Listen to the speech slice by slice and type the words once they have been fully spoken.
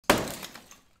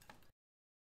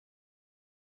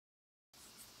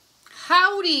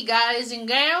Howdy guys and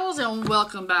gals, and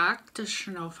welcome back to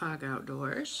Snow Fog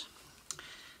Outdoors.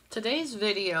 Today's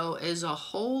video is a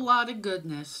whole lot of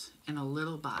goodness in a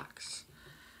little box.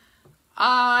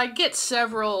 I get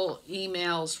several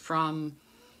emails from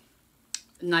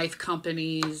knife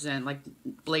companies and like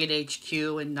Blade HQ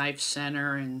and Knife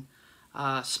Center and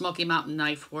Smoky Mountain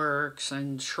Knife Works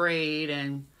and Trade,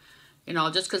 and you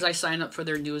know, just because I sign up for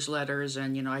their newsletters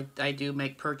and, you know, I do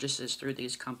make purchases through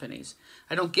these companies.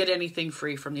 I don't get anything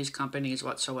free from these companies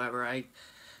whatsoever.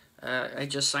 I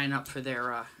just sign up for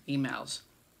their emails.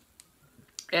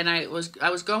 And I was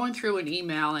going through an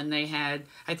email, and they had,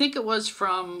 I think it was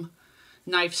from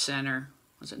Knife Center.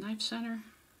 Was it Knife Center?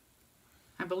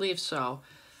 I believe so.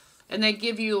 And they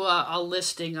give you a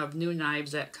listing of new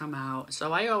knives that come out.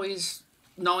 So I always,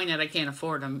 knowing that I can't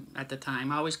afford them at the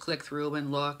time, I always click through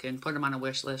and look and put them on a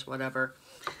wish list, whatever.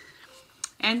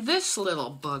 And this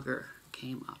little bugger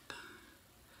came up.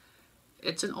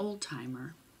 It's an old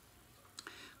timer.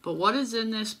 But what is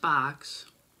in this box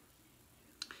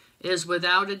is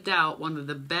without a doubt one of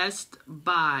the best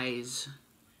buys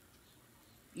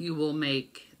you will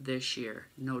make this year,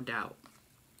 no doubt.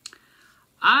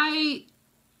 I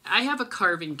have a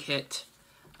carving kit.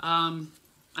 I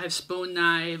have spoon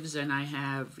knives, and I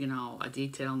have, you know, a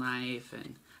detail knife,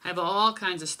 and I have all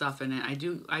kinds of stuff in it.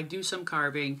 I do some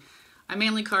carving. I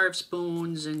mainly carve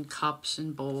spoons and cups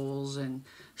and bowls and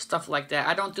stuff like that.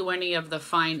 I don't do any of the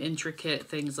fine, intricate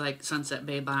things like Sunset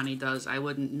Bay Bonnie does. I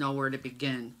wouldn't know where to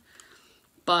begin.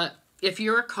 But if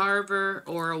you're a carver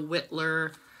or a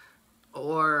whittler,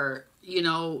 or, you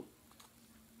know,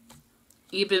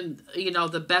 even, you know,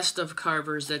 the best of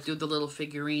carvers that do the little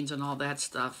figurines and all that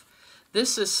stuff,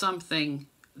 this is something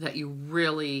that you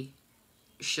really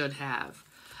should have.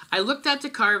 I looked at the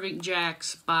carving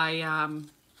jacks by,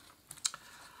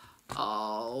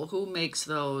 oh, who makes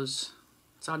those?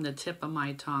 It's on the tip of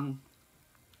my tongue.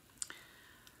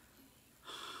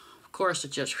 Of course,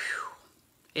 it just, whew,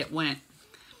 it went.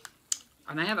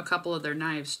 And I have a couple of their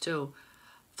knives too.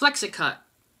 Flexicut,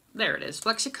 there it is.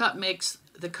 Flexicut makes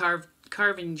the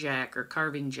carving jack or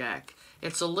carving jack.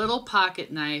 It's a little pocket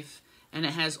knife, and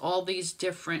it has all these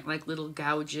different like little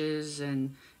gouges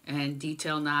and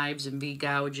detail knives and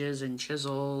V-gouges and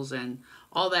chisels and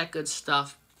all that good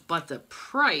stuff. But the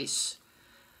price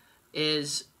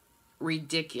is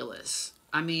ridiculous.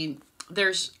 I mean,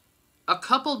 there's a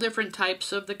couple different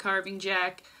types of the carving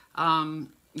jack. You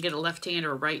get a left hand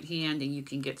or a right hand, and you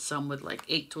can get some with like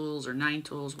 8 tools or 9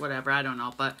 tools, whatever, I don't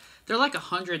know. But they're like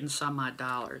 $100 and some odd.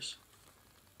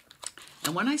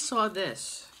 And when I saw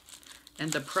this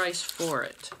and the price for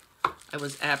it, I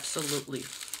was absolutely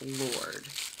floored.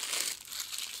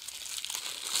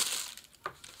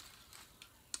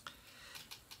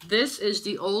 This is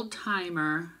the Old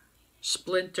Timer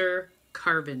Splinter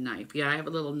Carving Knife. Yeah, I have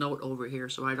a little note over here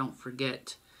so I don't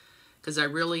forget, because I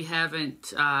really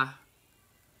haven't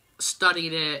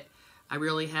studied it. I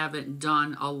really haven't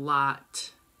done a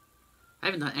lot. I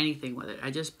haven't done anything with it.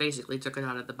 I just basically took it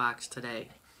out of the box today.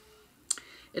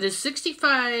 It is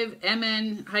 65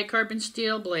 MN high carbon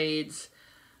steel blades.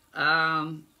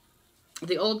 The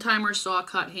Old Timer saw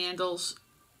cut handles.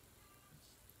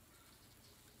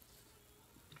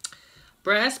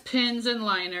 Brass pins and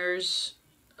liners.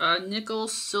 Nickel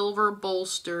silver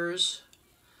bolsters.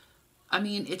 I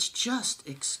mean, it's just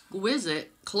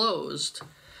exquisite closed.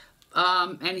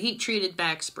 And heat treated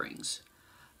back springs.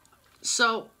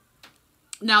 So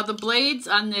now the blades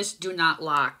on this do not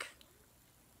lock,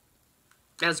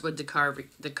 as with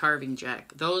the carving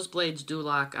jack. Those blades do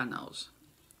lock on those.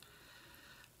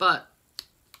 But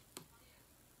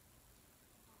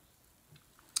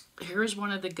here's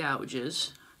one of the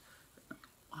gouges.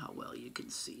 How well you can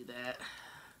see that.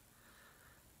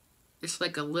 It's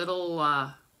like a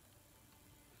little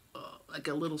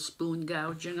spoon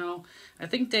gouge, you know. I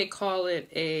think they call it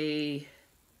a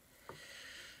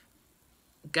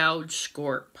gouge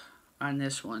scorp on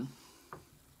this one.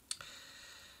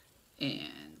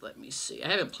 And let me see. I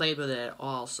haven't played with it at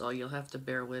all, so you'll have to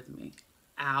bear with me.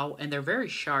 Ow. And they're very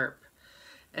sharp.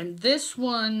 And this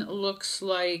one looks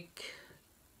like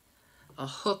a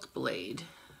hook blade.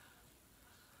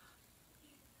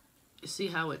 You see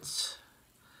how it's...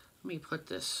 Let me put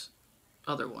this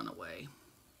other one away.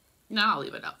 No, I'll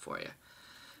leave it up for you.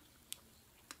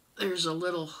 There's a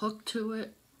little hook to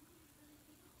it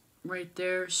right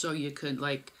there, so you could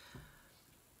like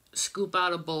scoop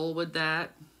out a bowl with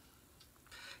that.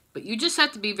 But you just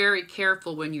have to be very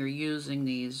careful when you're using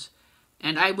these.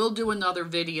 And I will do another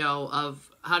video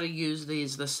of how to use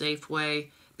these the safe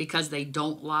way, because they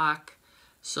don't lock.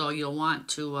 So you'll want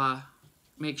to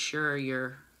make sure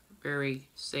you're very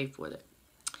safe with it.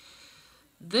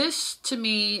 This to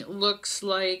me looks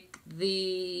like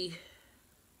the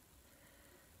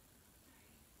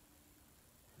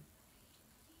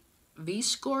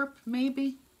V-Scorp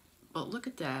maybe, but look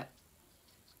at that.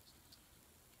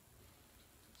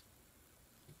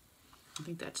 I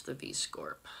think that's the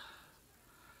V-Scorp.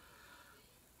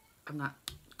 I'm not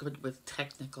good with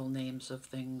technical names of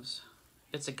things.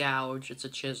 It's a gouge, it's a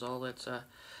chisel,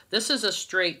 this is a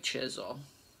straight chisel.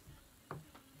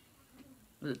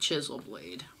 The chisel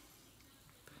blade.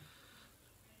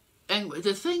 And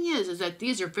the thing is that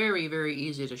these are very, very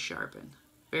easy to sharpen.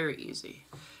 Very easy.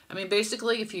 I mean,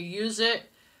 basically, if you use it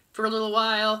for a little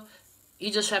while,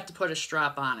 you just have to put a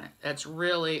strap on it. That's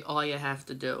really all you have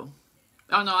to do.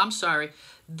 Oh, no, I'm sorry.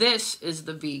 This is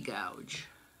the V-gouge.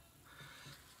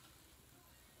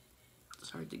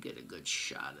 It's hard to get a good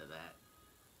shot of that.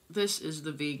 This is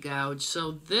the V-gouge.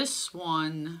 So this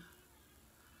one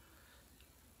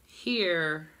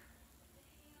here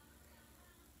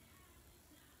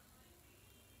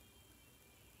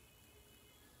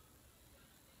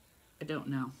I don't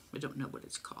know what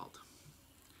it's called.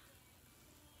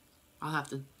 I'll have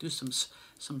to do some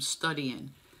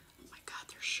studying. Oh my God,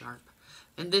 they're sharp.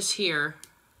 And this here,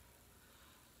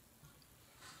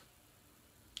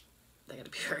 I gotta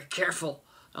be very careful.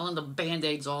 I'll end up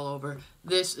band-aids all over.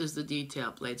 This is the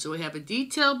detail blade. So we have a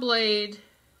detail blade,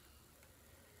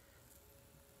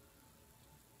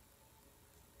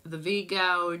 the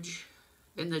V-gouge,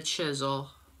 and the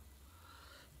chisel.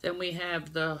 Then we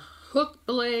have the hook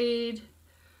blade,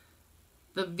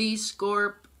 the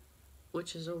V-Scorp,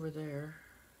 which is over there,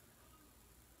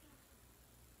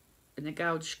 and the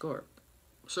gouge scorp.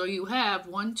 So you have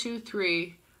 1, 2,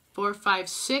 3, 4, 5,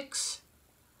 6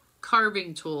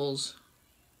 carving tools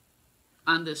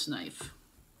on this knife.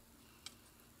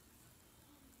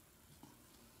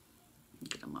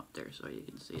 Get them up there so you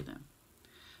can see them.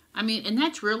 I mean, and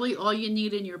that's really all you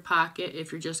need in your pocket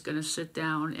if you're just going to sit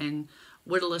down and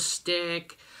whittle a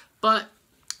stick. But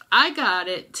I got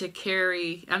it to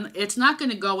carry, and it's not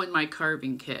going to go in my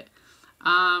carving kit.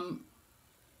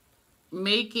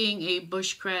 Making a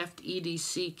bushcraft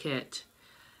EDC kit.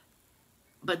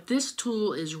 But this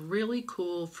tool is really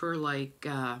cool for like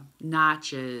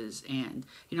notches and,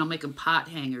 you know, making pot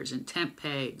hangers and tent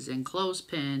pegs and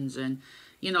clothespins and,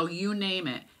 you know, you name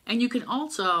it. And you can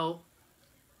also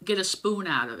get a spoon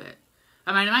out of it.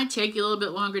 I mean, it might take you a little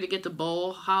bit longer to get the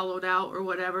bowl hollowed out or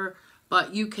whatever,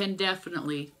 but you can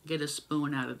definitely get a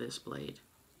spoon out of this blade.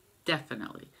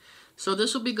 Definitely. So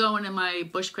this will be going in my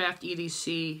bushcraft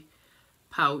EDC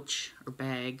pouch or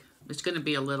bag. It's going to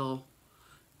be a little,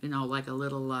 you know, like a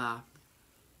little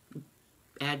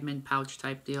admin pouch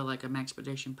type deal, like a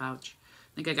Maxpedition pouch.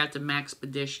 I think I got the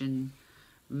Maxpedition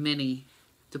Mini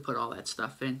to put all that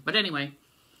stuff in. But anyway,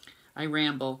 I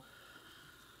ramble.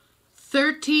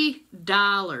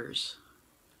 $30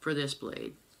 for this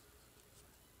blade.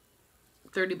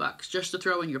 30 bucks just to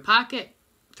throw in your pocket,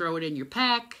 throw it in your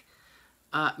pack,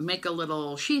 make a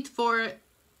little sheath for it,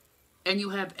 and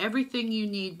you have everything you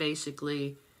need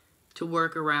basically to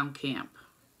work around camp.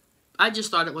 I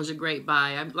just thought it was a great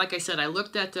buy. Like I said, I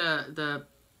looked at the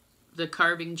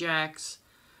carving jacks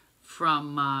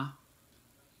from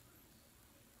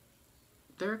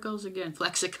there it goes again,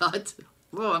 Flexicut.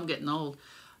 Whoa, I'm getting old.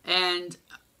 And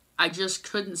I just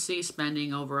couldn't see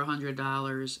spending over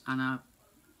 $100 on a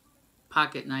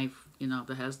pocket knife, you know,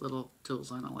 that has little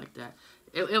tools on it like that.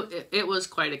 It was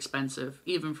quite expensive,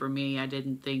 even for me. I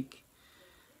didn't think,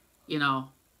 you know,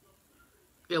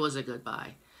 it was a good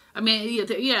buy. I mean,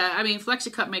 yeah, I mean,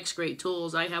 Flexicut makes great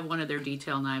tools. I have one of their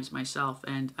detail knives myself,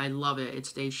 and I love it. It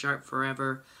stays sharp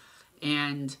forever,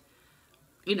 and,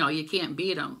 you know, you can't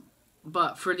beat them.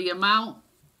 But for the amount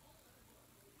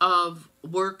of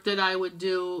work that I would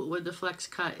do with the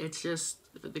Flexicut, it's just,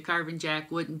 the carving jack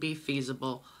wouldn't be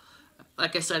feasible.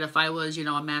 Like I said, if I was, you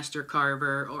know, a master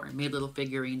carver or I made little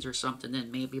figurines or something,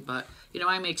 then maybe. But, you know,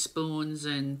 I make spoons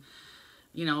and,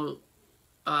 you know,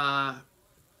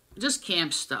 just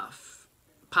camp stuff.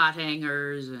 Pot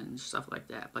hangers and stuff like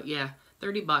that. But yeah,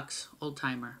 30 bucks, old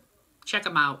timer. Check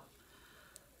them out.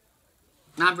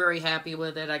 I'm very happy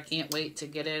with it. I can't wait to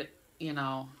get it, you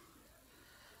know,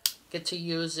 get to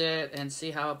use it and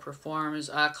see how it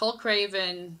performs. Cole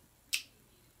Craven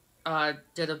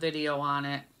did a video on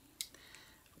it,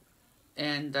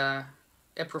 and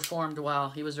it performed well.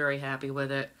 He was very happy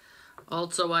with it.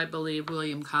 Also, I believe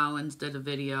William Collins did a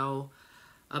video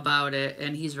about it,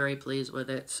 and he's very pleased with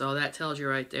it. So that tells you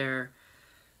right there,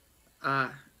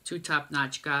 two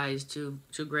top-notch guys, two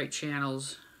great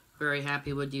channels. Very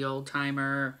happy with the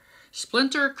old-timer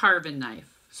Splinter carving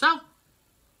knife. So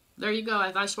there you go.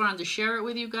 I just wanted to share it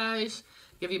with you guys.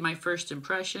 give you my first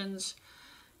impressions.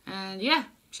 And yeah,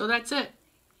 so that's it.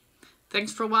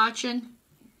 Thanks for watching.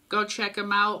 Go check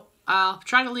them out. I'll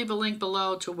try to leave a link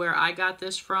below to where I got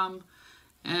this from.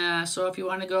 So if you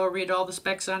want to go read all the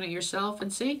specs on it yourself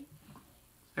and see,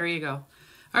 there you go.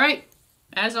 All right,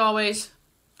 as always,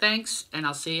 thanks, and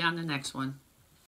I'll see you on the next one.